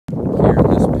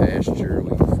pasture.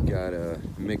 We've got a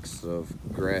mix of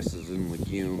grasses and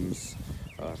legumes,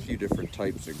 a few different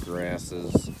types of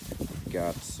grasses. We've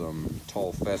got some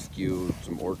tall fescue,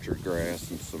 some orchard grass,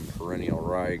 and some perennial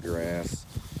ryegrass.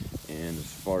 And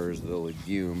as far as the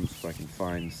legumes, if I can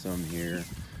find some here,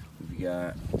 we've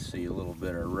got, see, a little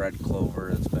bit of red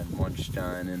clover that's been munched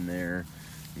on in there.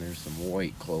 And there's some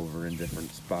white clover in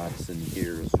different spots in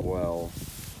here as well.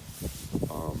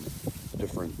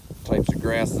 Different types of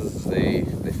grasses, they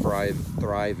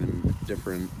thrive in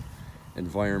different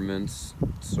environments,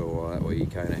 so that way you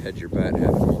kind of hedge your bet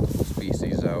having multiple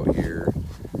species out here.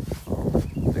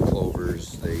 The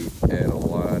clovers, they add a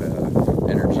lot of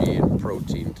energy and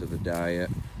protein to the diet.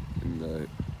 In the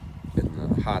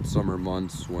hot summer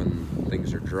months when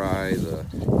things are dry, the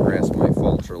grass might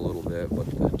falter a little bit, but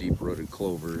the deep-rooted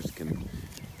clovers can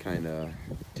kind of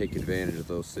take advantage of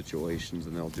those situations,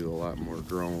 and they'll do a lot more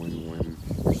growing when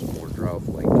there's some more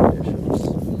drought-like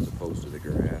conditions as opposed to the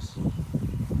grass.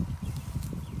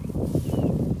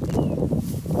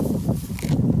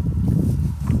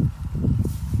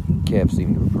 Calves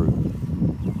seem to approve.